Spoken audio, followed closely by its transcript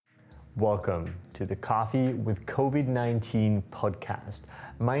Welcome to the Coffee with COVID-19 podcast.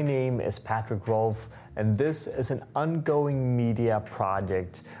 My name is Patrick Rolfe, and this is an ongoing media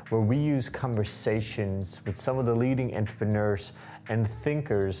project where we use conversations with some of the leading entrepreneurs and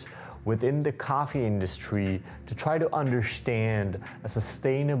thinkers within the coffee industry to try to understand a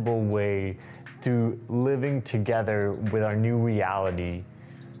sustainable way through living together with our new reality,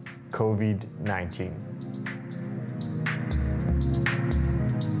 COVID-19.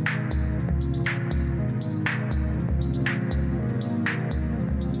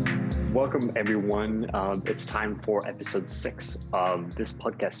 Welcome, everyone. It's time for episode 6 of this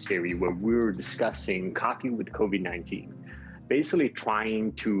podcast series where we're discussing coffee with COVID-19. Basically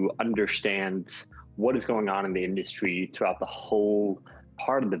trying to understand what is going on in the industry throughout the whole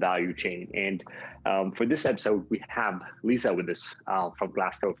part of the value chain. And for this episode, we have Lisa with us from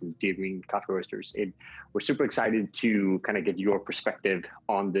Glasgow, from Dear Green Coffee Roasters. And we're super excited to kind of get your perspective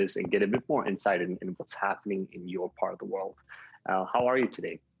on this and get a bit more insight in what's happening in your part of the world. How are you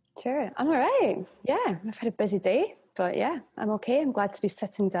today? Sure, I'm all right. Yeah, I've had a busy day, but yeah, I'm okay. I'm glad to be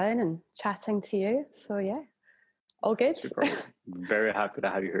sitting down and chatting to you. So yeah, all good. Super. Very happy to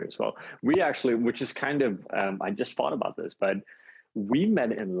have you here as well. We actually, which is kind of, I just thought about this, but we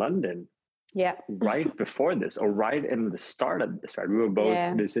met in London. Yeah. Right before this, or right in the start of this, right? We were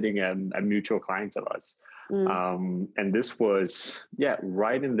both visiting a mutual client of us. And this was,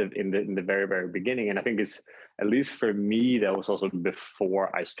 right in the very, very beginning. And I think it's, at least for me, that was also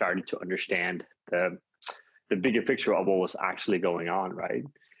before I started to understand the bigger picture of what was actually going on, right?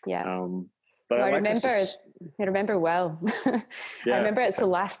 Yeah. But I remember well. Yeah. I remember it's the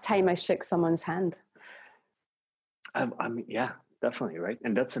last time I shook someone's hand. I mean, yeah, definitely, right?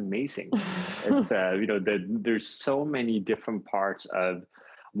 And that's amazing. It's there's so many different parts of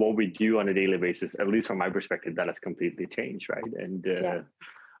what we do on a daily basis, at least from my perspective, that has completely changed, right? And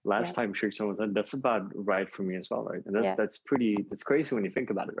last time shook someone's hand, that's about right for me as well, right? And that's crazy when you think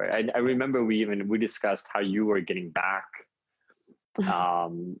about it, right? I remember we discussed how you were getting back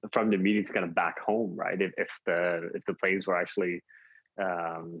from the meeting to kind of back home, right? If the planes were actually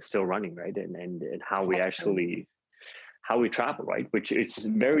still running, right? And how we travel, right? Which it's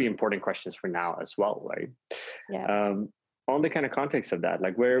very important questions for now as well, right? Yeah. On the kind of context of that,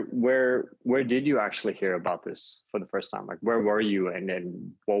 like where did you actually hear about this for the first time? Like where were you, and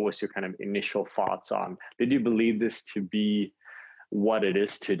then what was your kind of initial thoughts on? Did you believe this to be what it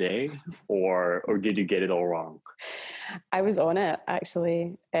is today, or did you get it all wrong? I was on it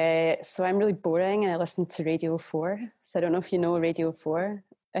actually. So I'm really boring, and I listen to Radio 4. So I don't know if you know Radio 4.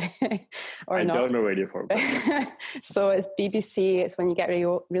 Or I not. don't know Radio 4. But So it's BBC. It's when you get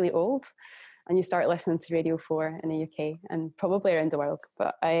really old and you start listening to Radio 4 in the UK and probably around the world.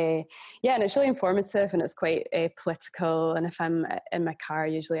 But and it's really informative, and it's quite political. And if I'm in my car,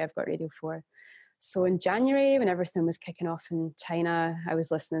 usually I've got Radio 4. So in January, when everything was kicking off in China, I was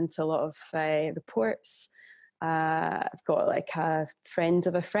listening to a lot of reports. I've got like a friend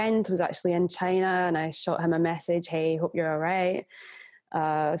of a friend was actually in China, and I shot him a message, "Hey, hope you're all right."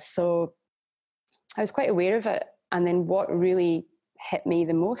 So I was quite aware of it. And then what really hit me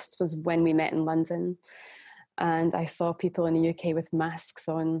the most was when we met in London, and I saw people in the UK with masks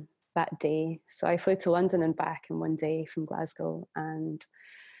on that day. So I flew to London and back in one day from Glasgow, and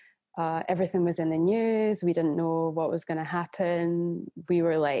everything was in the news. We didn't know what was going to happen. We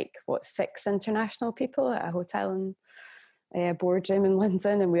were like, 6 international people at a hotel in a boardroom in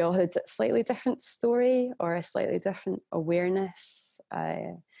London, and we all had a slightly different story or a slightly different awareness.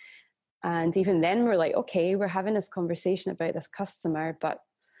 And even then we're like, okay, we're having this conversation about this customer, but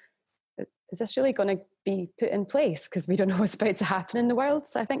is this really going to be put in place? Because we don't know what's about to happen in the world.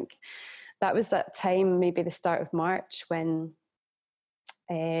 So I think that was that time, maybe the start of March, when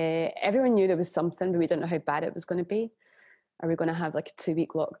everyone knew there was something, but we didn't know how bad it was going to be. Are we going to have like a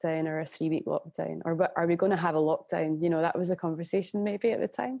 2-week lockdown or a 3-week lockdown? Or are we going to have a lockdown? That was a conversation maybe at the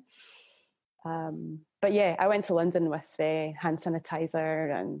time. But yeah, I went to London with hand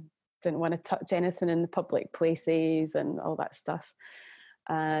sanitizer and didn't want to touch anything in the public places and all that stuff.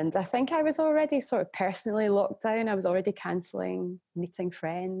 And I think I was already sort of personally locked down. I was already cancelling meeting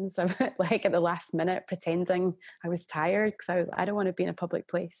friends. I went like at the last minute pretending I was tired because I don't want to be in a public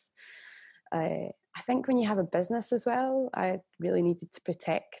place. I think when you have a business as well, I really needed to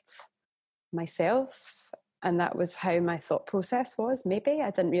protect myself. And that was how my thought process was. Maybe I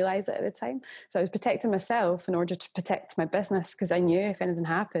didn't realize it at the time. So I was protecting myself in order to protect my business, because I knew if anything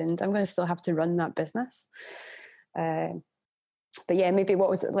happened, I'm going to still have to run that business. But yeah, maybe what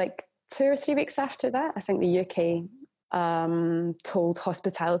was it, like 2 or 3 weeks after that, I think the UK told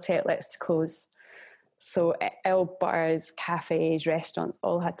hospitality outlets to close. So all bars, cafes, restaurants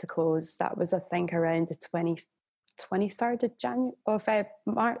all had to close. That was, I think, around the 23rd of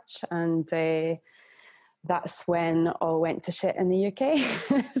March. And that's when all went to shit in the UK.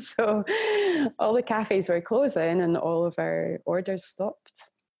 So all the cafes were closing and all of our orders stopped.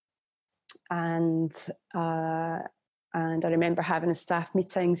 And I remember having staff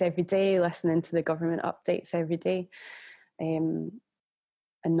meetings every day, listening to the government updates every day,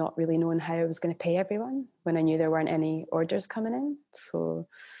 and not really knowing how I was going to pay everyone when I knew there weren't any orders coming in. So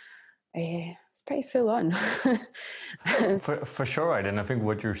it's pretty full on. for sure, right? And I think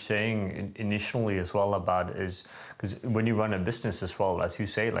what you're saying initially as well about is, because when you run a business as well, as you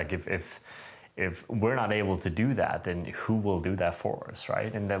say, like if we're not able to do that, then who will do that for us,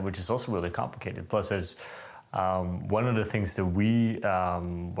 right? And that, which is also really complicated. Plus, as one of the things that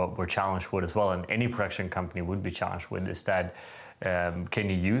what we're challenged with as well, and any production company would be challenged with, is that can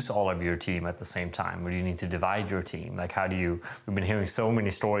you use all of your team at the same time, or do you need to divide your team? Like, how do you? We've been hearing so many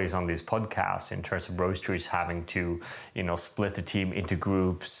stories on these podcasts in terms of roasteries having to, split the team into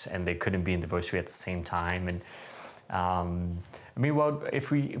groups, and they couldn't be in the roastery at the same time. And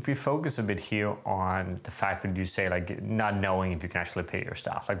if we focus a bit here on the fact that you say, like, not knowing if you can actually pay your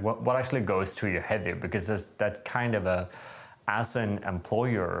staff, like what actually goes through your head there? Because there's that kind of as an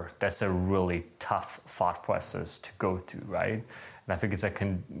employer, that's a really tough thought process to go through, right? And I think it's a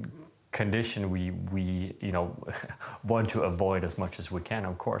condition we want to avoid as much as we can,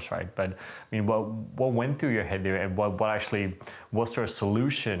 of course, right? But what went through your head there, and what actually was there a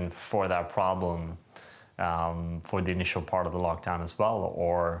solution for that problem for the initial part of the lockdown as well?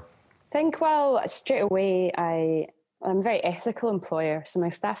 Or I think, well, straight away, I'm a very ethical employer, so my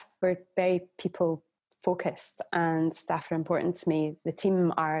staff were very people focused, and staff are important to me. The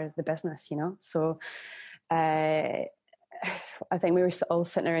team are the business, so I think we were all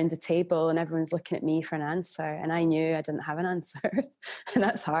sitting around the table and everyone's looking at me for an answer, and I knew I didn't have an answer. And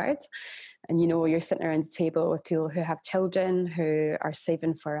that's hard. And you're sitting around the table with people who have children, who are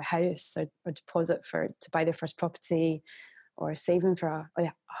saving for a house or deposit to buy their first property, or saving for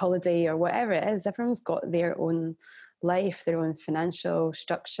a holiday or whatever it is. Everyone's got their own life, their own financial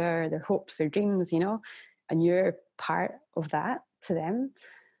structure, their hopes, their dreams, and you're part of that to them.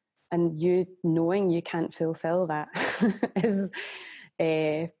 And you knowing you can't fulfill that is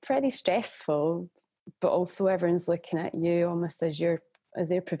pretty stressful, but also everyone's looking at you almost as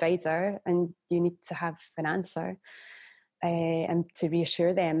their provider, and you need to have an answer and to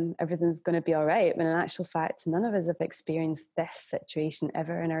reassure them everything's going to be all right, when in actual fact none of us have experienced this situation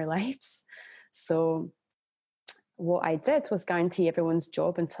ever in our lives. So what I did was guarantee everyone's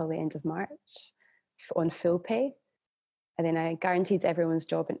job until the end of March on full pay. And then I guaranteed everyone's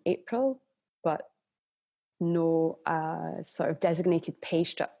job in April, but no sort of designated pay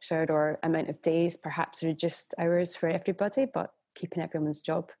structure or amount of days, perhaps reduced hours for everybody, but keeping everyone's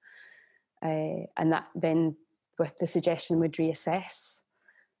job. And that then with the suggestion would reassess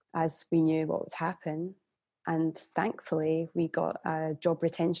as we knew what would happen. And thankfully, we got a job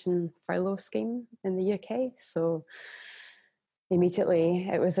retention furlough scheme in the UK. So immediately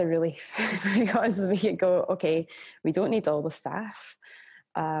it was a relief because we could go, okay, we don't need all the staff.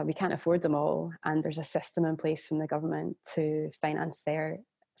 We can't afford them all. And there's a system in place from the government to finance their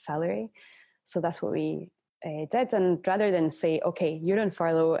salary. So that's what we did. And rather than say, okay, you're on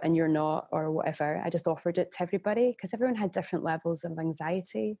furlough and you're not, or whatever, I just offered it to everybody, because everyone had different levels of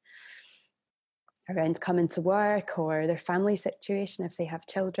anxiety around coming to work, or their family situation if they have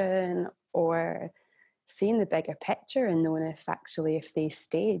children, or seeing the bigger picture and knowing if they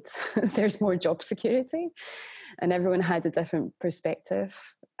stayed, there's more job security. And everyone had a different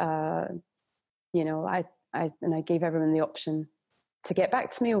perspective. I gave everyone the option to get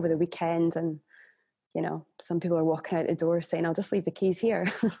back to me over the weekend. And, some people are walking out the door saying, I'll just leave the keys here.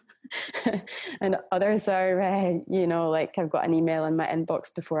 And others are, like I've got an email in my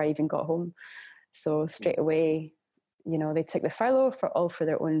inbox before I even got home. So straight away, they took the furlough for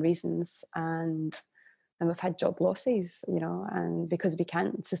their own reasons. And we've had job losses, and because we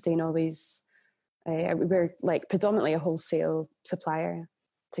can't sustain all these, we're like predominantly a wholesale supplier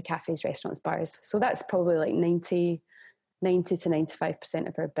to cafes, restaurants, bars. So that's probably like 90 to 95%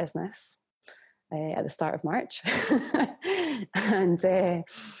 of our business at the start of March. And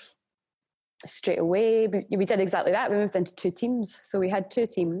straight away, we did exactly that. We moved into two teams. So we had two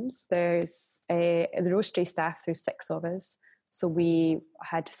teams. There's the roastery staff, there's 6 of us. So we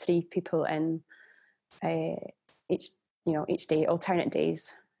had 3 people in each day, alternate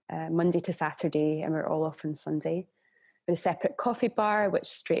days, Monday to Saturday, and we're all off on Sunday. We had a separate coffee bar, which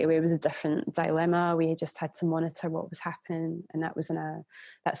straight away was a different dilemma. We just had to monitor what was happening, and that's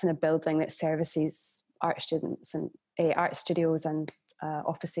in a building that services art students and art studios and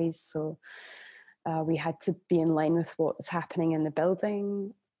offices. So we had to be in line with what was happening in the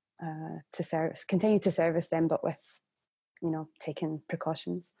building to continue to service them, but with, taking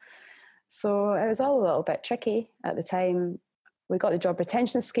precautions. So it was all a little bit tricky at the time. We got the job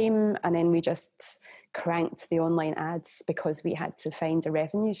retention scheme, and then we just cranked the online ads because we had to find a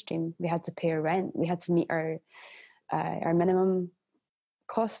revenue stream. We had to pay our rent. We had to meet our minimum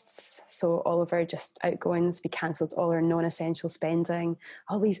costs. So all of our just outgoings, we cancelled all our non-essential spending.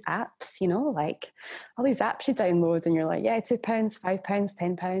 All these apps, like all these apps you download, and you're like, yeah, £2, £5,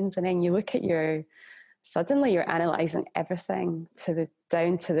 £10, and then you look at suddenly you're analysing everything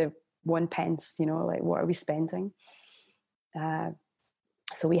down to the 1 pence. Like, what are we spending?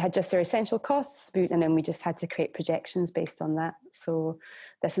 So we had just our essential costs, and then we just had to create projections based on that. So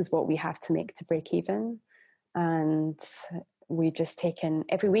this is what we have to make to break even. And we just taken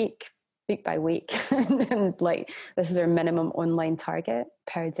every week by week, and like, this is our minimum online target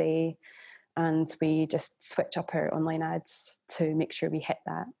per day. And we just switch up our online ads to make sure we hit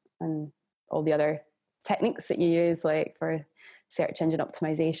that, and all the other techniques that you use, like for search engine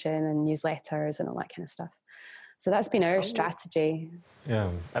optimization and newsletters and all that kind of stuff. So that's been our strategy. Yeah,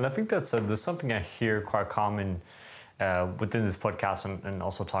 and I think there's something I hear quite common within this podcast, and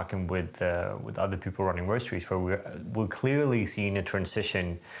also talking with other people running roasteries, where we're clearly seeing a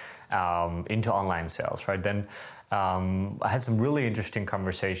transition into online sales, right? Then I had some really interesting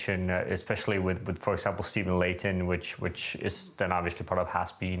conversation, especially with for example, Stephen Layton, which is then obviously part of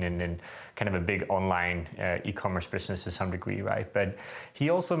Has Been and kind of a big online e-commerce business to some degree, right? But he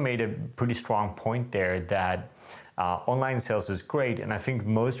also made a pretty strong point there that online sales is great, and I think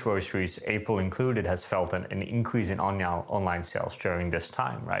most roasteries, April included, has felt an increase in online sales during this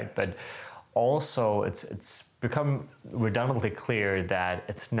time, right? But also it's become redundantly clear that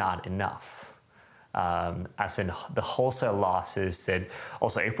it's not enough. As in the wholesale losses that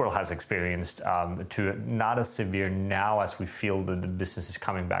also April has experienced, to not as severe now as we feel that the business is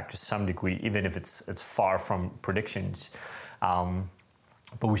coming back to some degree, even if it's far from predictions.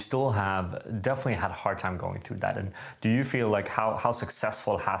 But we still have definitely had a hard time going through that. And do you feel like how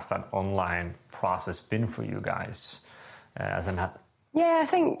successful has that online process been for you guys? Yeah, I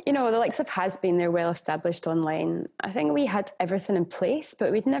think, the likes of Has Been, they're well established online. I think we had everything in place,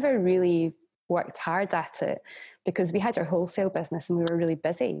 but we'd never really worked hard at it because we had our wholesale business and we were really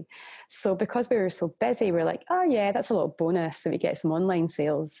busy. So because we were so busy, we're like, oh yeah, that's a little bonus that we get some online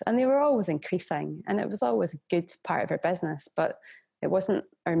sales. And they were always increasing, and it was always a good part of our business, but it wasn't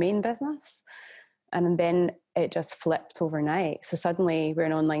our main business. And then it just flipped overnight. So suddenly we're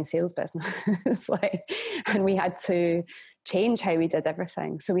an online sales business, and we had to change how we did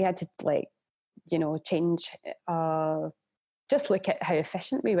everything. So we had to change, just look at how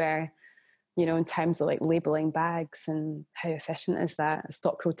efficient we were, in terms of like labeling bags, and how efficient is that?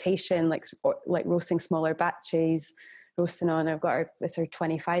 Stock rotation, like roasting smaller batches, roasting on, it's our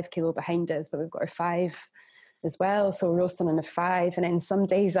 25 kilo behind us, but we've got our 5 as well. So roasting on the 5. And then some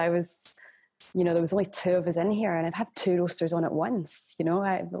days there was only 2 of us in here, and I'd have 2 roasters on at once.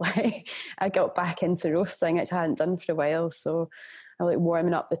 I got back into roasting, which I hadn't done for a while. So I'm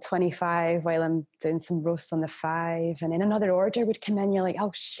warming up the 25 while I'm doing some roasts on the 5. And then another order would come in. You're like,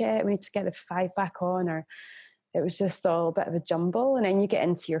 oh shit, we need to get the 5 back on. Or it was just all a bit of a jumble. And then you get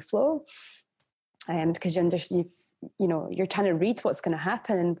into your flow, because you're trying to read what's going to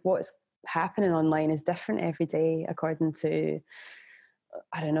happen, and what's happening online is different every day according to,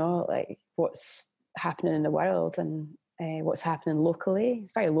 I don't know, like what's happening in the world and what's happening locally.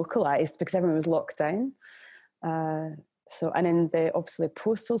 It's very localized because everyone was locked down. And then obviously the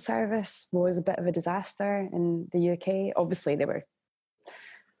postal service was a bit of a disaster in the UK. Obviously they were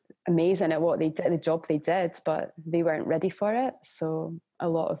amazing at what they did, the job they did, but they weren't ready for it. So a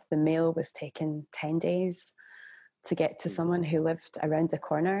lot of the mail was taking 10 days to get to someone who lived around the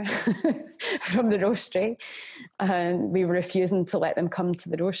corner from the roastery. And we were refusing to let them come to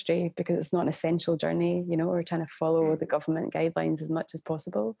the roastery because it's not an essential journey. We're trying to follow the government guidelines as much as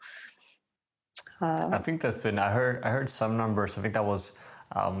possible. I think that's been, I heard some numbers. I think that was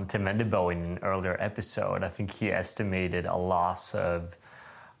Tim Endebo in an earlier episode. I think he estimated a loss of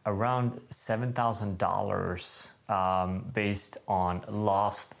around $7,000 based on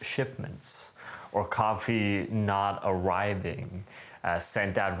lost shipments, or coffee not arriving,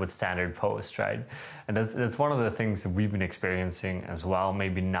 sent out with standard post, right? And that's one of the things that we've been experiencing as well.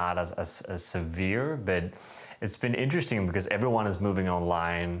 Maybe not as severe, but it's been interesting because everyone is moving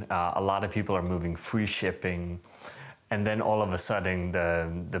online. A lot of people are moving free shipping, and then all of a sudden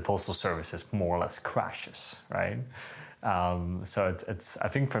the postal services more or less crashes, right? So it's I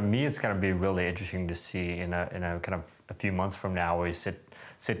think for me it's going to be really interesting to see in a kind of a few months from now, where you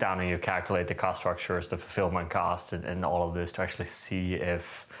sit down and you calculate the cost structures, the fulfillment cost, and all of this, to actually see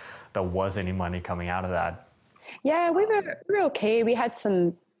if there was any money coming out of that. Yeah, we were okay. We had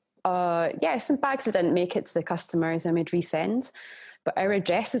some bags that didn't make it to the customers and we'd resend, but our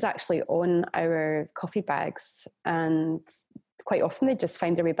address is actually on our coffee bags, and quite often they just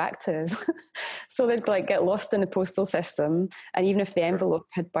find their way back to us. So they'd like get lost in the postal system, and even if the envelope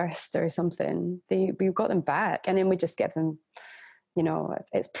had burst or something, we got them back, and then we just give them, you know,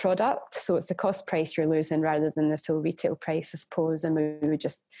 it's product, so it's the cost price you're losing rather than the full retail price, I suppose, and we would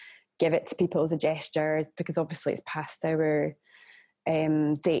just give it to people as a gesture, because obviously it's past our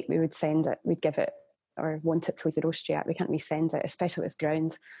date. We would send it, we'd give it, or want it to leave the roastery at. We can't resend it, especially if it's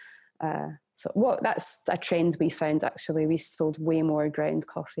ground. That's a trend we found, actually. We sold way more ground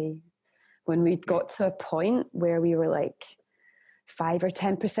coffee when we got to a point where we were like 5 or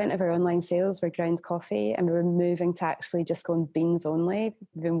 10% of our online sales were ground coffee, and we were moving to actually just going beans only.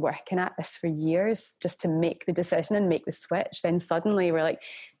 We've been working at this for years just to make the decision and make the switch. Then suddenly we're like, do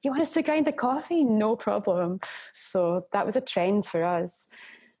you want us to grind the coffee? No problem. So that was a trend for us.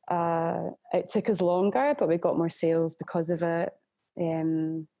 It took us longer, but we got more sales because of it.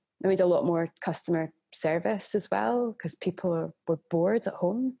 We had a lot more customer service as well, because people were bored at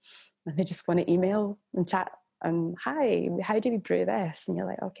home and they just want to email and chat and, hi, how do we brew this? And you're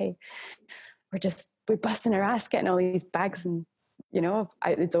like, okay, we're busting our ass getting all these bags and, you know,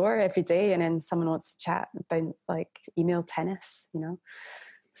 out the door every day, and then someone wants to chat about like email tennis, you know.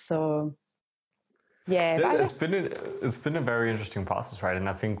 So yeah, it's been a very interesting process, right? And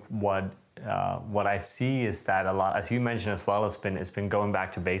I think what I see is that a lot, as you mentioned as well, it's been going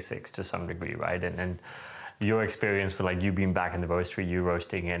back to basics to some degree, right? And your experience with like you being back in the roastery, you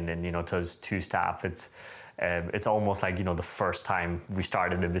roasting, and you know, to those 2 staff, it's almost like, you know, the first time we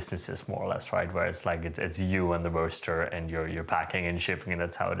started the businesses, more or less, right? Where it's like it's you and the roaster, and you're packing and shipping, and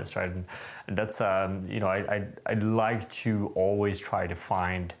that's how it is, right? And that's you know, I'd like to always try to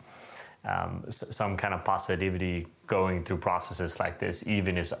find some kind of positivity going through processes like this,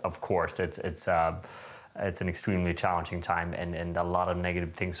 even as, of course, it's an extremely challenging time, and a lot of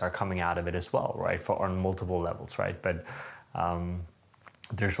negative things are coming out of it as well, right? On multiple levels, right? But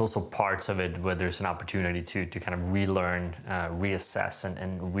there's also parts of it where there's an opportunity to kind of relearn, reassess,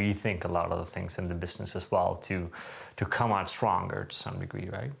 and rethink a lot of the things in the business as well, to come out stronger to some degree,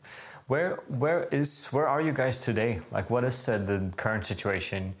 right? Where are you guys today? Like, what is the current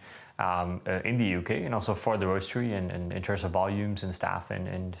situation in the UK, and also for the roastery, and in terms of volumes and staff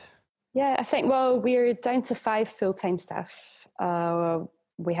and Yeah, I think, well, we're down to 5 full-time staff.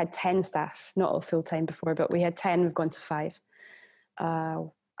 We had 10 staff, not all full-time before, but we had 10, we've gone to 5.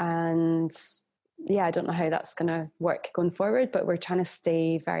 And yeah, I don't know how that's going to work going forward, but we're trying to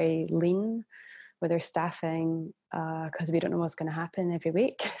stay very lean with our staffing, because we don't know what's going to happen every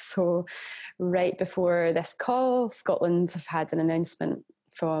week. So right before this call, Scotland have had an announcement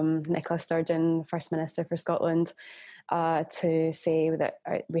from Nicola Sturgeon, First Minister for Scotland, to say that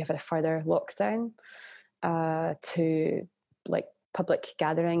we have a further lockdown to like public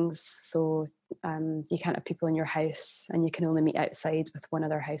gatherings. So you can't have people in your house, and you can only meet outside with one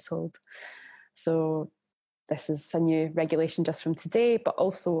other household. So this is a new regulation just from today, but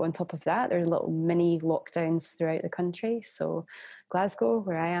also on top of that, there are little mini lockdowns throughout the country. So Glasgow,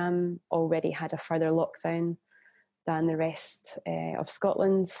 where I am, already had a further lockdown than the rest of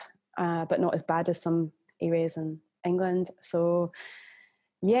Scotland, but not as bad as some areas in England. So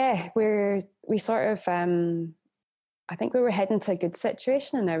yeah, we sort of, I think we were heading to a good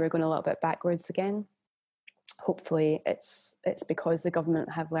situation, and now we're going a little bit backwards again. Hopefully it's because the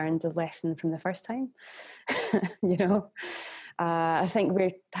government have learned a lesson from the first time. You know, I think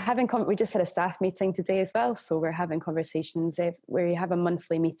we just had a staff meeting today as well, so we're having conversations where you have a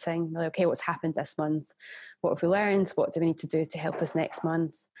monthly meeting, like, okay, what's happened this month, what have we learned, what do we need to do to help us next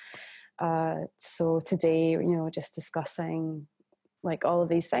month. So today, you know, just discussing like all of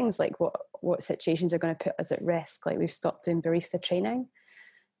these things, like what situations are going to put us at risk. Like, we've stopped doing barista training,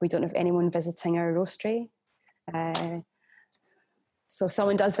 we don't have anyone visiting our roastery. So if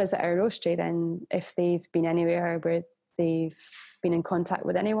someone does visit our roastery, then if they've been anywhere where they've been in contact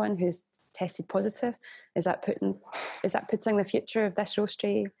with anyone who's tested positive, is that putting the future of this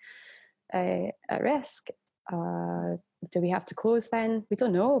roastery at risk? Do we have to close then? We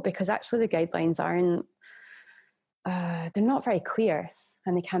don't know, because actually the guidelines they're not very clear,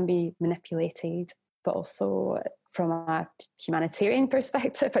 and they can be manipulated. But also from a humanitarian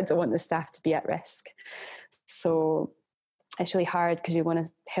perspective, I don't want the staff to be at risk. So it's really hard because you want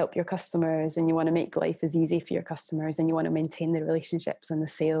to help your customers and you want to make life as easy for your customers and you want to maintain the relationships and the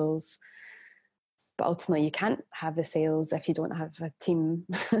sales. But ultimately, you can't have the sales if you don't have a team,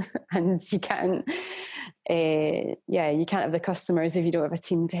 and you can't, you can't have the customers if you don't have a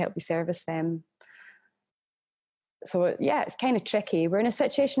team to help you service them. So yeah, it's kind of tricky. We're in a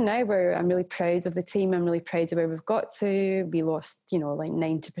situation now where I'm really proud of the team. I'm really proud of where we've got to. We lost, like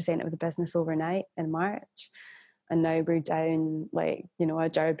 90% of the business overnight in March. And now we're down, I'd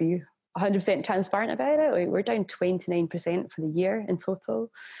rather be 100% transparent about it. Like, we're down 29% for the year in total.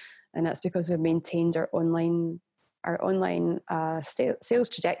 And that's because we've maintained our online sales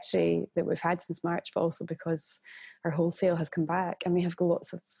trajectory that we've had since March, but also because our wholesale has come back and we have got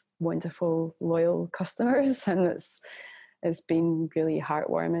lots of wonderful, loyal customers. And it's been really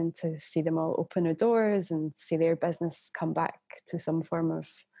heartwarming to see them all open their doors and see their business come back to some form of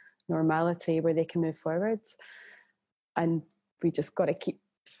normality where they can move forwards. And we just got to keep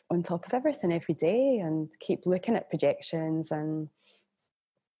on top of everything every day and keep looking at projections. And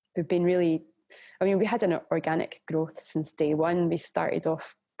we've been we had an organic growth since day one. We started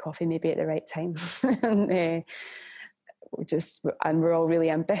off coffee maybe at the right time. And we're all really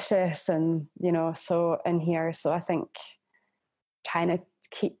ambitious and, so in here. So I think trying to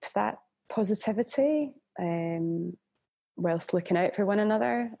keep that positivity whilst looking out for one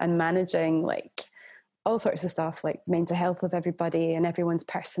another and managing all sorts of stuff, like mental health of everybody and everyone's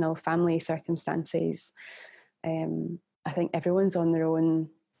personal family circumstances. I think everyone's on their own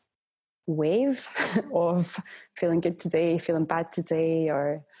wave of feeling good today, feeling bad today,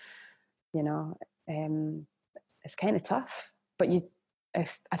 or, it's kind of tough. But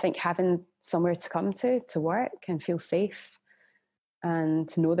I think having somewhere to come to work and feel safe and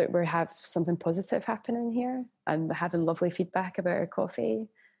to know that we have something positive happening here and having lovely feedback about our coffee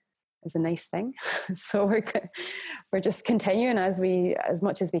is a nice thing. So we're just continuing as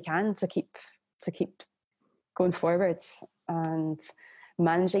much as we can to keep going forwards and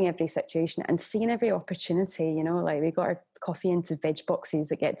managing every situation and seeing every opportunity. We got our coffee into veg boxes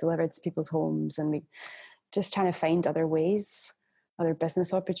that get delivered to people's homes, and we just trying to find other ways, other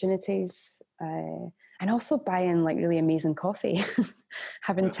business opportunities, and also buying really amazing coffee.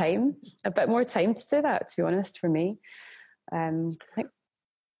 Having time, a bit more time to do that, to be honest, for me.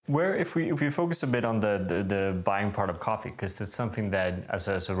 Where, if we focus a bit on the buying part of coffee, because it's something that as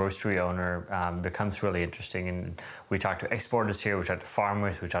a roastery owner becomes really interesting. And we talk to exporters here, we talk to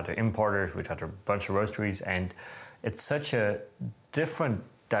farmers, we talk to importers, we talk to a bunch of roasteries, and it's such a different,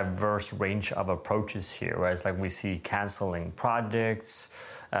 diverse range of approaches here. Whereas we see canceling projects,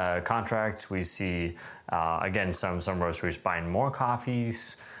 contracts, we see again some roasteries buying more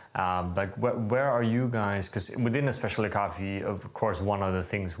coffees. Where are you guys? Because within a specialty coffee, of course, one of the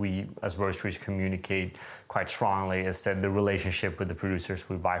things we as roasteries communicate quite strongly is that the relationship with the producers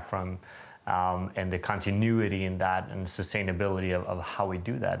we buy from, and the continuity in that and sustainability of how we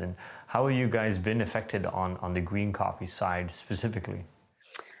do that. And how have you guys been affected on the green coffee side specifically?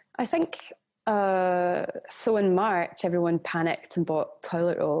 I think so in March, everyone panicked and bought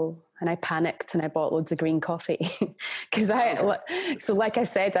toilet roll. And I panicked and I bought loads of green coffee because like I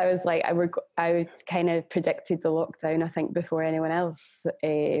said, I was I kind of predicted the lockdown, I think, before anyone else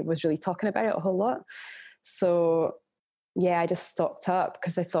was really talking about it a whole lot. So yeah, I just stocked up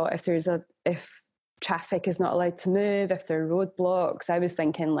because I thought if traffic is not allowed to move, if there are roadblocks, I was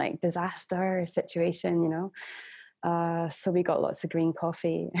thinking disaster situation, So we got lots of green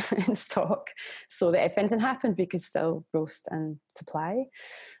coffee in stock so that if anything happened, we could still roast and supply.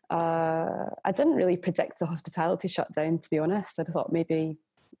 I didn't really predict the hospitality shutdown, to be honest. I thought maybe,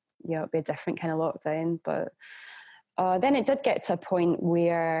 it'd be a different kind of lockdown. But then it did get to a point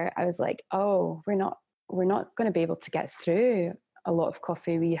where I was like, oh, we're not going to be able to get through a lot of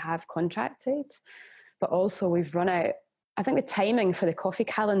coffee we have contracted. But also we've run out. I think the timing for the coffee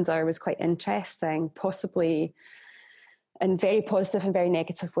calendar was quite interesting, possibly in very positive and very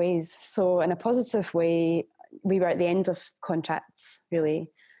negative ways. So in a positive way, we were at the end of contracts,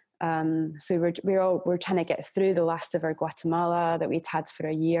 really. So we're trying to get through the last of our Guatemala that we'd had for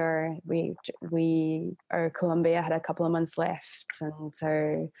a year. Our Colombia had a couple of months left, and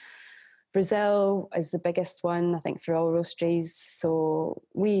our Brazil is the biggest one, I think, for all roasteries. So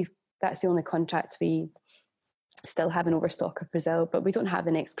that's the only contract we still have an overstock of Brazil, but we don't have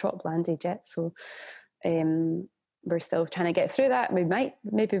the next crop landed yet. So we're still trying to get through that.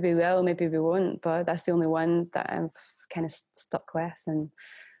 Maybe we will, maybe we won't, but that's the only one that I've kind of stuck with. And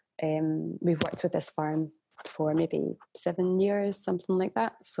we've worked with this farm for maybe 7 years, something like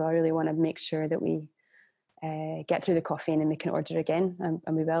that. So I really want to make sure that we get through the coffee and then make an order again, and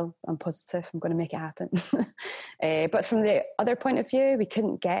we will. I'm positive I'm going to make it happen. But from the other point of view, we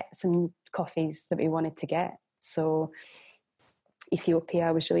couldn't get some coffees that we wanted to get. So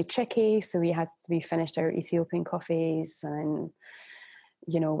Ethiopia was really tricky. So we finished our Ethiopian coffees, and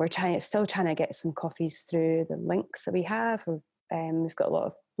we're still trying to get some coffees through the links that we have. We've got a lot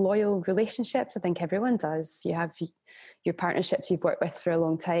of loyal relationships. I think everyone does. You have your partnerships you've worked with for a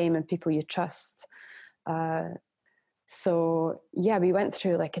long time and people you trust. So yeah, we went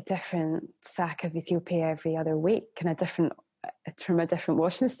through like a different sack of Ethiopia every other week and from a different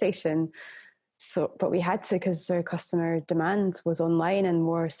washing station. So, but we had to, because our customer demand was online and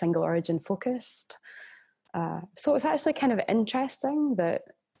more single origin focused. So it's actually kind of interesting that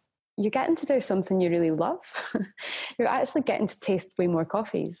you're getting to do something you really love. You're actually getting to taste way more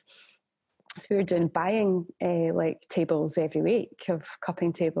coffees. So we were doing buying like tables every week of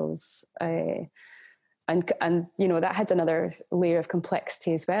cupping tables. And that had another layer of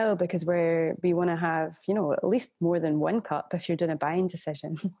complexity as well, because we want to have, at least more than one cup if you're doing a buying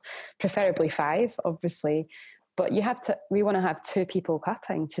decision, preferably 5, obviously. But we want to have 2 people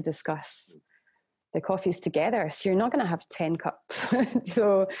cupping to discuss the coffees together. So you're not going to have 10 cups.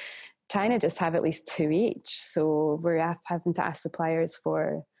 So trying to just have at least 2 each. So we're having to ask suppliers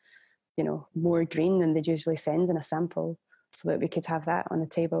for, more green than they'd usually send in a sample, so that we could have that on the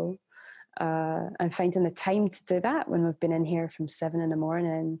table. And finding the time to do that when we've been in here from 7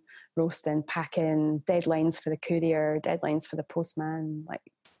 a.m, roasting, packing, deadlines for the courier, deadlines for the postman, like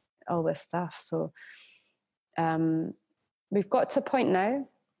all this stuff. So we've got to a point now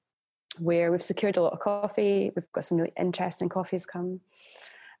where we've secured a lot of coffee. We've got some really interesting coffees come.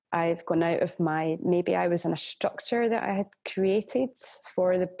 I've gone out of maybe I was in a structure that I had created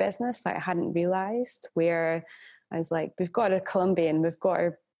for the business that I hadn't realized, where I was like, we've got our Colombian, we've got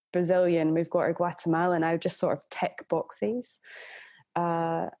our Brazilian, we've got our Guatemalan. I would just sort of tick boxes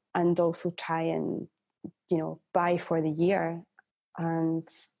and also try and, buy for the year. And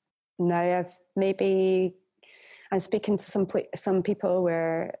now I'm speaking to some people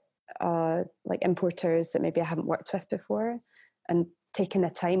where like importers that maybe I haven't worked with before, and taking the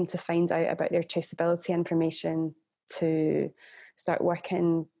time to find out about their traceability information, to start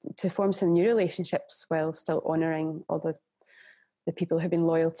working to form some new relationships while still honouring all the people who've been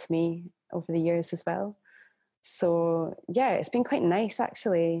loyal to me over the years as well. So yeah, it's been quite nice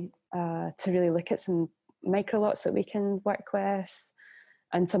actually to really look at some micro lots that we can work with,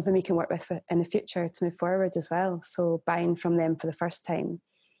 and something we can work with in the future to move forward as well. So buying from them for the first time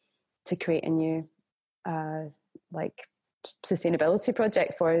to create a new like sustainability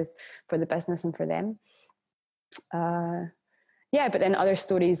project for the business and for them. But then other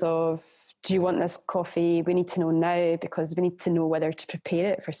stories of, do you want this coffee? We need to know now, because we need to know whether to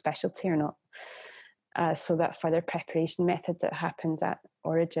prepare it for specialty or not. So that further preparation method that happens at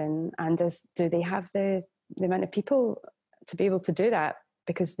origin, and do they have the amount of people to be able to do that?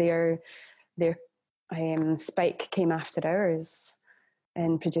 Because their spike came after ours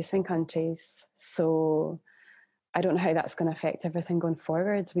in producing countries. So I don't know how that's going to affect everything going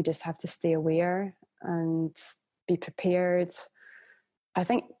forward. We just have to stay aware and be prepared. I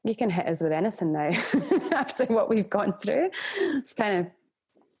think you can hit us with anything now after what we've gone through.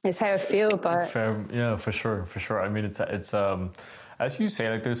 It's how I feel, but yeah, for sure. I mean, it's as you say,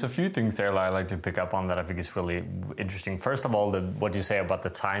 like there's a few things there that I like to pick up on that I think is really interesting. First of all, what you say about the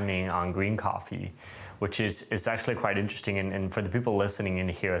timing on green coffee, which is actually quite interesting, and for the people listening in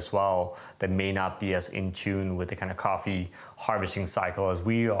here as well that may not be as in tune with the kind of coffee harvesting cycle as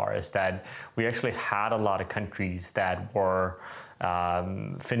we are, is that we actually had a lot of countries that were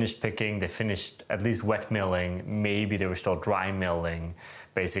finished picking, they finished at least wet milling, maybe they were still dry milling,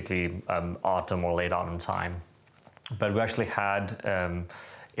 basically autumn or late autumn time. But we actually had,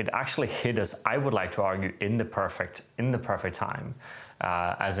 it actually hit us, I would like to argue, in the perfect time.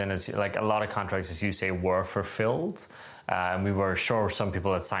 As in, it's like a lot of contracts, as you say, were fulfilled. And we were sure some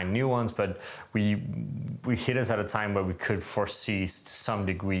people had signed new ones, but we hit us at a time where we could foresee to some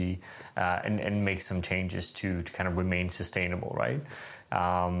degree and make some changes to kind of remain sustainable, right?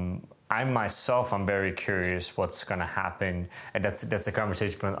 I'm very curious what's going to happen, and that's a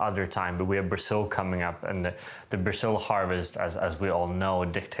conversation for another time. But we have Brazil coming up, and the Brazil harvest, as we all know,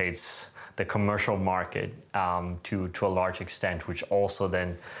 dictates the commercial market to a large extent, which also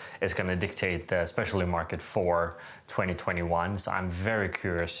then is going to dictate the specialty market for 2021. So I'm very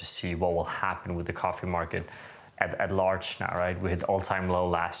curious to see what will happen with the coffee market at large now, right? We hit all-time low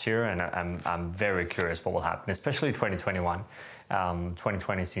last year, and I'm very curious what will happen, especially 2021.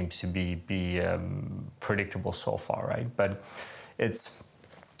 2020 seems to be predictable so far, right? But it's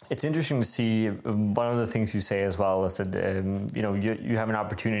It's interesting to see. One of the things you say as well is that you have an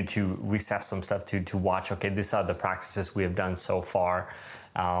opportunity to reassess some stuff, to watch. Okay, these are the practices we have done so far,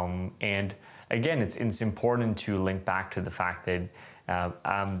 and again, it's important to link back to the fact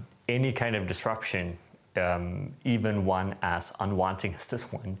that any kind of disruption, even one as unwanting as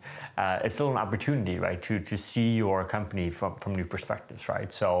this one, it's still an opportunity, right? To see your company from new perspectives,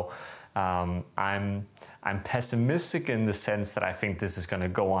 right? So I'm pessimistic in the sense that I think this is going to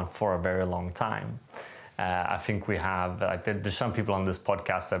go on for a very long time. I think we have there's some people on this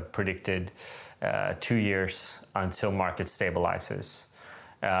podcast that predicted 2 years until market stabilizes.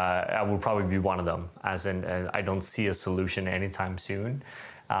 I will probably be one of them, as in I don't see a solution anytime soon.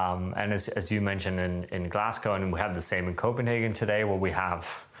 And as you mentioned in Glasgow, and we have the same in Copenhagen today, where we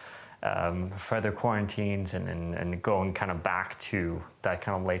have further quarantines and going kind of back to that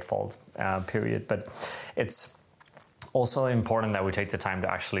kind of late fall period. But it's also important that we take the time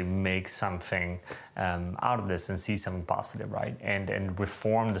to actually make something out of this and see something positive, right? And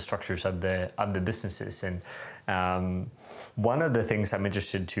reform the structures of the businesses. And one of the things I'm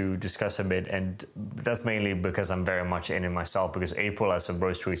interested to discuss a bit, and that's mainly because I'm very much in it myself, because April as a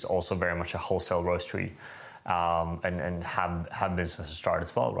roastery is also very much a wholesale roastery, and have businesses start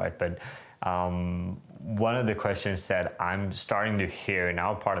as well, right? But one of the questions that I'm starting to hear in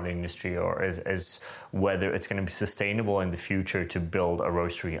our part of the industry is whether it's going to be sustainable in the future to build a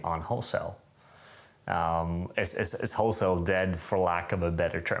roastery on wholesale. Is wholesale dead, for lack of a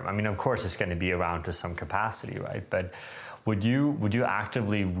better term? I mean, of course, it's going to be around to some capacity, right? But would you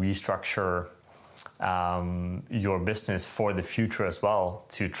actively restructure your business for the future as well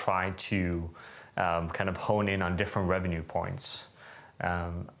to try to kind of hone in on different revenue points?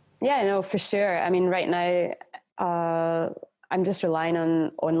 Yeah, no, for sure. I mean, right now, I'm just relying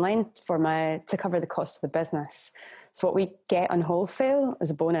on online to cover the cost of the business. So what we get on wholesale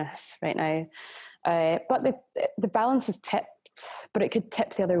is a bonus right now. But the balance is tipped, but it could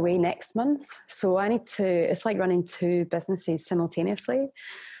tip the other way next month. So it's like running two businesses simultaneously.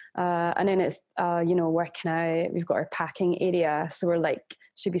 And then it's, working out, we've got our packing area. So we're like,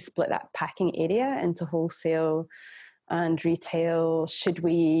 should we split that packing area into wholesale and retail? Should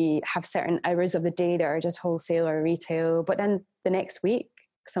we have certain hours of the day that are just wholesale or retail? But then the next week,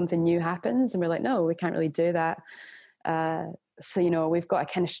 something new happens and we're like, no, we can't really do that. So, we've got a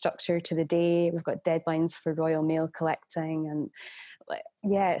kind of structure to the day. We've got deadlines for Royal Mail collecting. And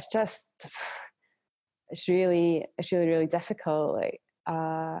it's really, really difficult.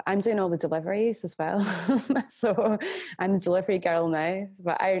 I'm doing all the deliveries as well. So I'm the delivery girl now,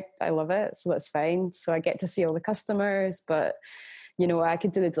 but I love it. So that's fine. So I get to see all the customers, but I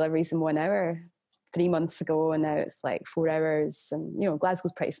could do the deliveries in 1 hour 3 months ago, and now it's like 4 hours. And,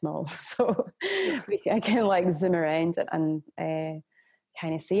 Glasgow's pretty small. So I can zoom around and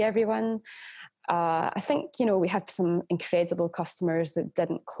kind of see everyone. I think, we have some incredible customers that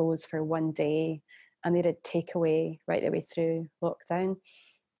didn't close for one day, and they did takeaway right the way through lockdown.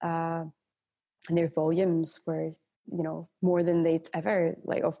 And their volumes were, more than they'd ever,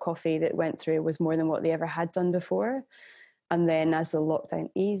 of coffee that went through was more than what they ever had done before. And then as the lockdown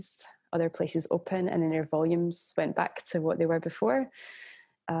eased, other places open, and then their volumes went back to what they were before.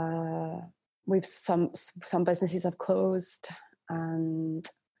 We've some businesses have closed, and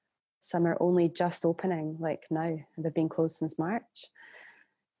some are only just opening, like now. They've been closed since March.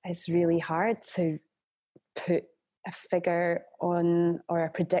 It's really hard to put a figure on or a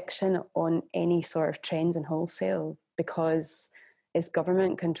prediction on any sort of trends in wholesale, because it's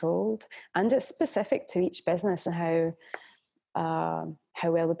government controlled and it's specific to each business and how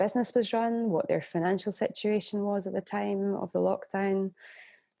well the business was run, what their financial situation was at the time of the lockdown,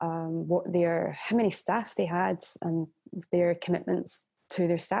 how many staff they had, and their commitments to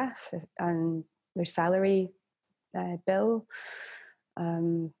their staff and their salary bill,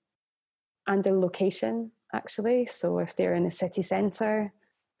 and their location, actually. So if they're in a city centre,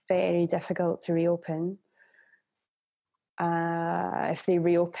 very difficult to reopen. If they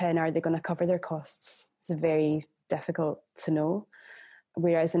reopen, are they going to cover their costs? It's very difficult to know.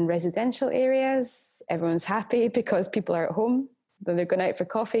 Whereas in residential areas, everyone's happy because people are at home, then they're going out for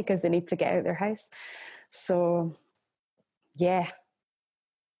coffee because they need to get out of their house. So, yeah.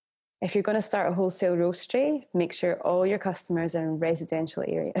 If you're going to start a wholesale roastery, make sure all your customers are in residential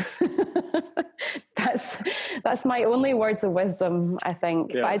areas. That's my only words of wisdom, I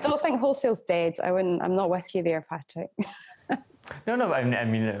think. Yeah. But I don't think wholesale's dead. I'm not with you there, Patrick. No. I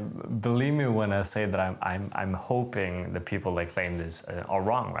mean, believe me when I say that I'm hoping the people that claim this are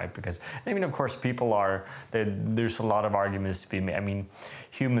wrong, right? Because I mean, of course, people are. There's a lot of arguments to be made. I mean,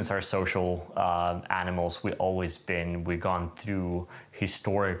 humans are social animals. We've always been. We've gone through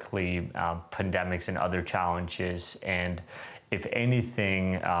historically pandemics and other challenges, and if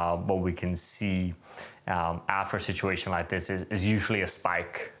anything, what we can see after a situation like this is usually a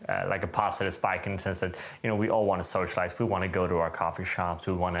spike, like a positive spike in the sense that, we all want to socialize. We want to go to our coffee shops.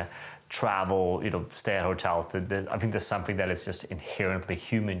 We want to travel, stay at hotels. I think there's something that is just inherently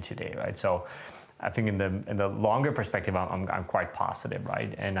human today, right? So I think in the longer perspective, I'm quite positive,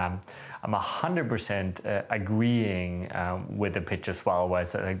 right? And I'm 100% agreeing with the pitch as well, where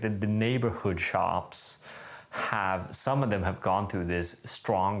it's like the neighborhood shops some of them have gone through this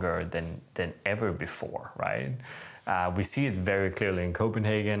stronger than ever before, right? We see it very clearly in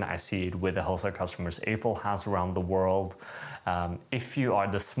Copenhagen. I see it with the wholesale customers April has around the world.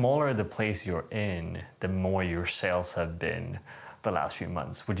 The smaller the place you're in, the more your sales have been the last few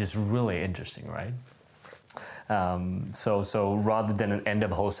months, which is really interesting, right? So rather than an end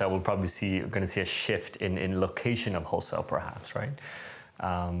of wholesale, we're going to see a shift in location of wholesale, perhaps, right?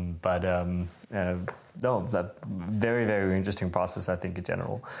 That very, very interesting process, I think, in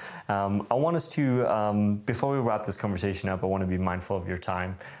general. I want us to, before we wrap this conversation up, I want to be mindful of your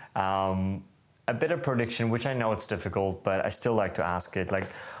time. A bit of prediction, which I know it's difficult, but I still like to ask it.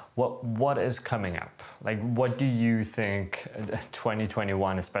 Like, what is coming up? Like, what do you think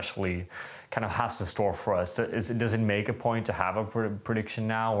 2021 especially kind of has to store for us? Does it make a point to have a prediction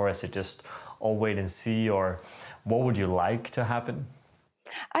now, or is it just all wait and see, or what would you like to happen?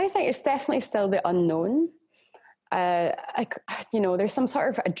 I think it's definitely still the unknown. There's some sort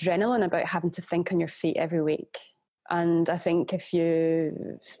of adrenaline about having to think on your feet every week. And I think if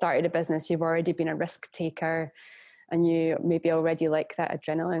you started a business, you've already been a risk taker and you maybe already like that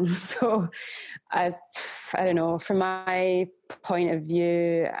adrenaline. So I don't know, from my point of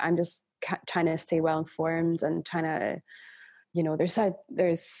view, I'm just trying to stay well informed and trying to,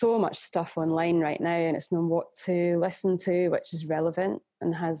 there's so much stuff online right now, and it's knowing what to listen to, which is relevant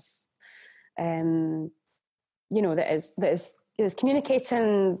and has, that is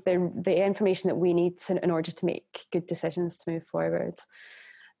communicating the information that we need in order to make good decisions to move forward.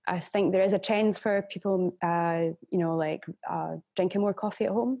 I think there is a trend for people, drinking more coffee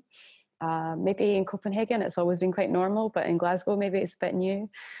at home. Maybe in Copenhagen it's always been quite normal, but in Glasgow maybe it's a bit new.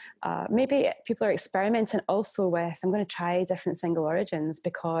 Maybe people are experimenting also with, I'm going to try different single origins,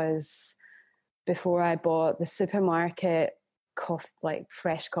 because before I bought the supermarket coffee, like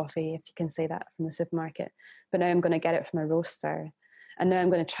fresh coffee, if you can say that, from the supermarket, but now I'm going to get it from a roaster, and now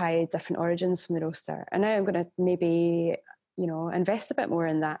I'm going to try different origins from the roaster, and now I'm going to maybe invest a bit more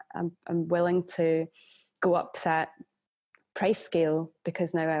in that. I'm willing to go up that price scale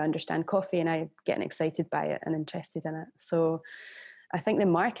because now I understand coffee and I'm getting excited by it and interested in it. So I think the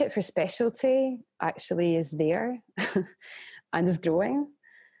market for specialty actually is there and is growing.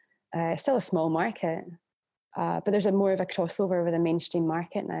 It's still a small market, but there's more of a crossover with the mainstream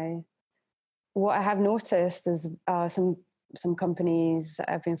market now. What I have noticed is some companies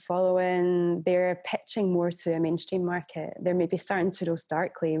that I've been following, they're pitching more to a mainstream market. They're maybe starting to roast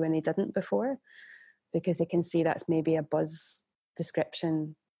darkly when they didn't before, because they can see that's maybe a buzz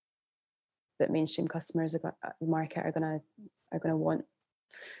description that mainstream customers of the market are going to want.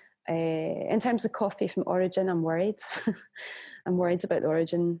 In terms of coffee from origin, I'm worried. I'm worried about the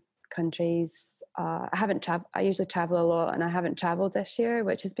origin countries. I usually travel a lot, and I haven't traveled this year,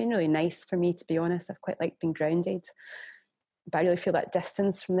 which has been really nice for me, to be honest. I've quite liked being grounded, but I really feel that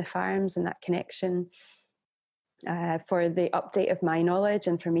distance from the farms and that connection. For the update of my knowledge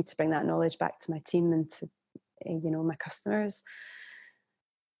and for me to bring that knowledge back to my team and to my customers.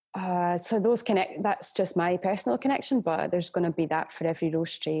 So that's just my personal connection, but there's going to be that for every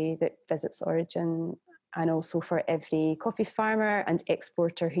roastery that visits Origin, and also for every coffee farmer and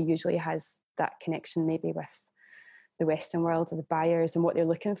exporter who usually has that connection maybe with the Western world or the buyers and what they're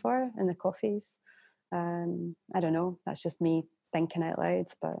looking for in the coffees. I don't know, that's just me thinking out loud,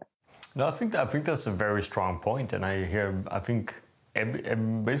 but no, I think that's a very strong point, and I think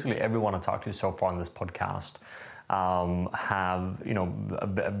basically everyone I talked to so far on this podcast have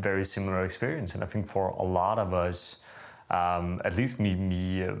a very similar experience, and I think for a lot of us, at least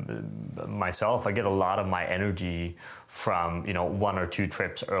me myself, I get a lot of my energy from one or two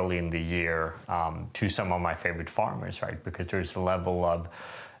trips early in the year to some of my favorite farmers, right? Because there's a level of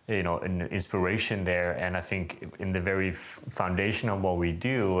an inspiration there, and I think in the very foundation of what we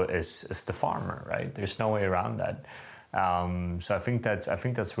do is the farmer, right? There's no way around that. So I think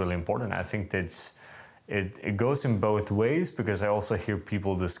that's really important. I think that's it goes in both ways, because I also hear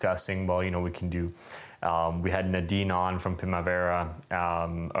people discussing, well, we can do, we had Nadine on from Primavera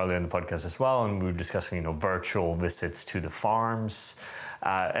earlier in the podcast as well, and we were discussing, virtual visits to the farms.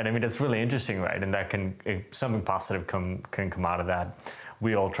 And I mean, that's really interesting, right? And that something positive can come out of that.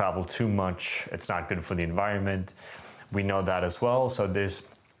 We all travel too much. It's not good for the environment. We know that as well. So there's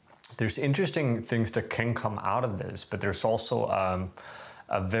interesting things that can come out of this, but there's also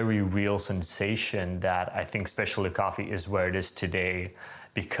a very real sensation that I think specialty coffee is where it is today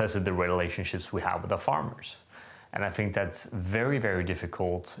because of the relationships we have with the farmers. And I think that's very, very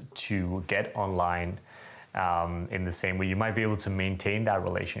difficult to get online in the same way. You might be able to maintain that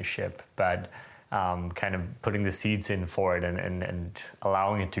relationship, but kind of putting the seeds in for it and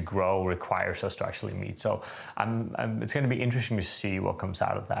allowing it to grow requires us to actually meet. So it's going to be interesting to see what comes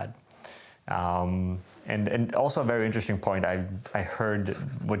out of that. And also a very interesting point, I heard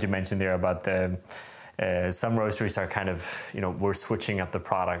what you mentioned there about the some roasteries are kind of, we're switching up the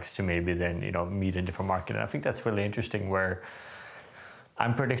products to maybe then, meet a different market. And I think that's really interesting, where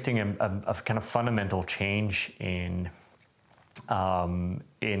I'm predicting a kind of fundamental change in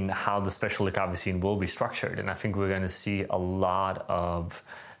how the specialty coffee scene will be structured. And I think we're going to see a lot of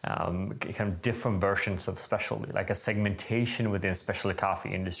kind of different versions of specialty, like a segmentation within specialty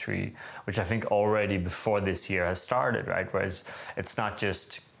coffee industry, which I think already before this year has started, right? Whereas it's not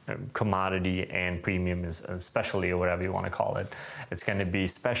just commodity and premium is specialty, or whatever you want to call it. It's going to be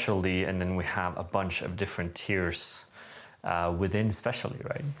specialty, and then we have a bunch of different tiers within specialty,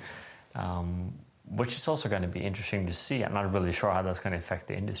 right? Which is also going to be interesting to see. I'm not really sure how that's going to affect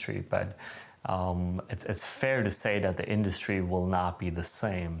the industry, but it's fair to say that the industry will not be the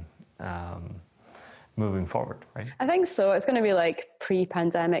same moving forward, right? I think so. It's going to be like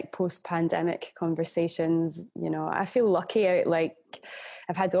pre-pandemic, post-pandemic conversations. I feel lucky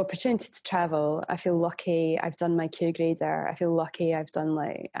I've had the opportunity to travel. I feel lucky I've done my Q grader. I feel lucky I've done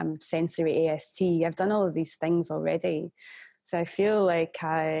I'm sensory AST. I've done all of these things already. So I feel like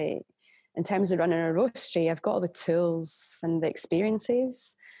in terms of running a roastery, I've got all the tools and the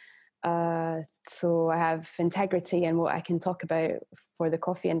experiences. So I have integrity in what I can talk about for the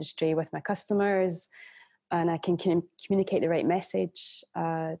coffee industry with my customers, and I can communicate the right message.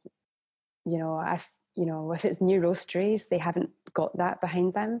 If it's new roasteries, they haven't got that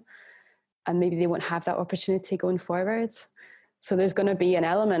behind them, and maybe they won't have that opportunity going forward. So there's going to be an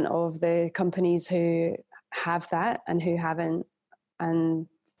element of the companies who have that and who haven't, and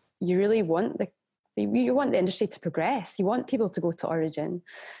you really want the industry to progress. You want people to go to Origin.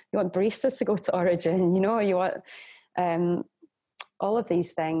 You want baristas to go to Origin. You want all of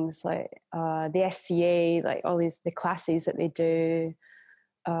these things, like the SCA, like all the classes that they do,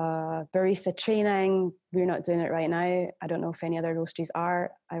 barista training. We're not doing it right now. I don't know if any other roasteries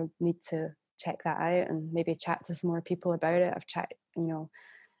are. I need to check that out and maybe chat to some more people about it. I've chatted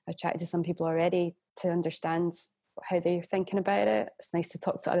to some people already to understand how they're thinking about it. It's nice to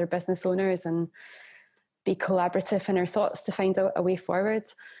talk to other business owners and be collaborative in our thoughts to find out a way forward.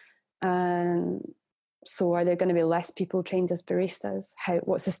 So are there going to be less people trained as baristas?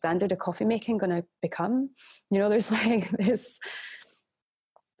 What's the standard of coffee making going to become? There's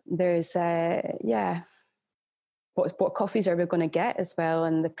what coffees are we going to get as well,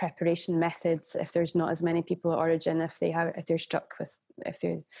 and the preparation methods. If there's not as many people at Origin, if they have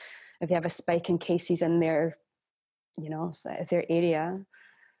a spike in cases in their area,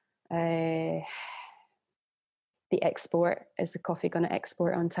 the export, is the coffee going to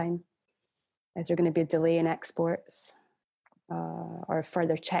export on time? Is there going to be a delay in exports, or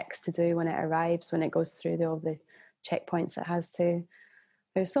further checks to do when it arrives, when it goes through all the checkpoints it has to?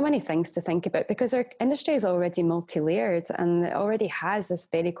 There's so many things to think about, because our industry is already multi-layered and it already has this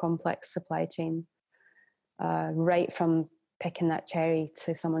very complex supply chain, right from picking that cherry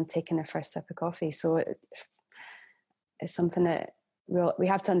to someone taking their first sip of coffee. So it's something that we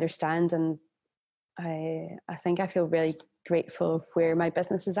have to understand, and I think I feel really grateful of where my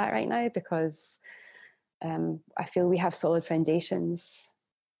business is at right now, because I feel we have solid foundations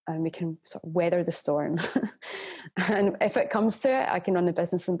and we can sort of weather the storm. And if it comes to it, I can run the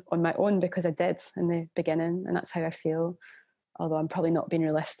business on my own, because I did in the beginning, and that's how I feel. Although I'm probably not being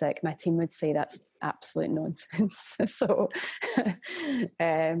realistic. My team would say that's absolute nonsense. So,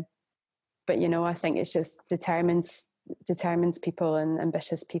 but I think it's just determines people and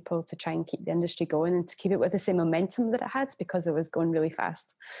ambitious people to try and keep the industry going and to keep it with the same momentum that it had, because it was going really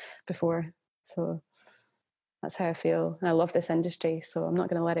fast before. So that's how I feel. And I love this industry, so I'm not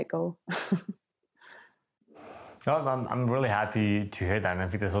going to let it go. No, I'm really happy to hear that, and I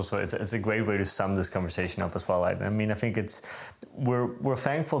think that's also it's a great way to sum this conversation up as well. I mean, I think we're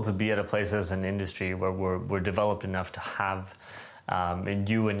thankful to be at a place as an industry where we're developed enough to have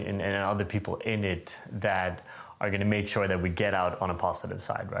you and other people in it that are going to make sure that we get out on a positive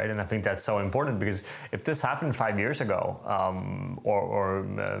side, right? And I think that's so important, because if this happened 5 years ago,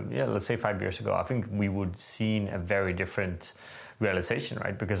 let's say 5 years ago, I think we would seen a very different realization,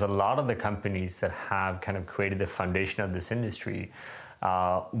 right? Because a lot of the companies that have kind of created the foundation of this industry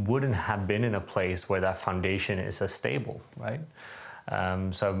wouldn't have been in a place where that foundation is as stable, right?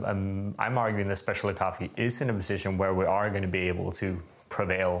 So I'm arguing that Specialty Coffee is in a position where we are going to be able to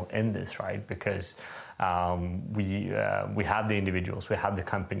prevail in this, right? Because we have the individuals, we have the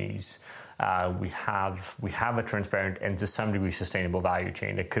companies, we have a transparent and to some degree sustainable value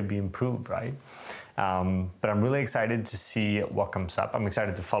chain that could be improved, right? But I'm really excited to see what comes up. I'm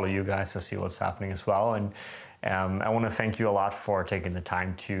excited to follow you guys to see what's happening as well. And I want to thank you a lot for taking the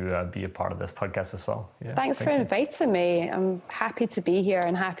time to be a part of this podcast as well. Yeah, Thanks for inviting me. I'm happy to be here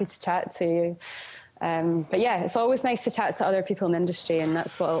and happy to chat to you. But yeah, it's always nice to chat to other people in the industry, and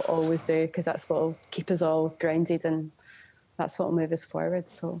that's what I'll always do, because that's what will keep us all grounded and that's what will move us forward.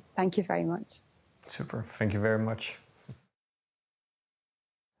 So thank you very much. Super. Thank you very much.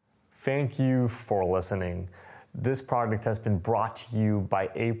 Thank you for listening. This project has been brought to you by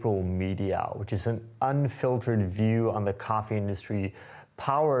April Media, which is an unfiltered view on the coffee industry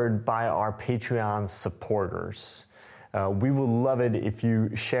powered by our Patreon supporters. We would love it if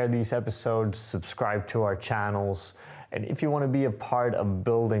you share these episodes, subscribe to our channels, and if you want to be a part of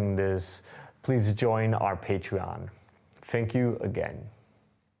building this, please join our Patreon. Thank you again.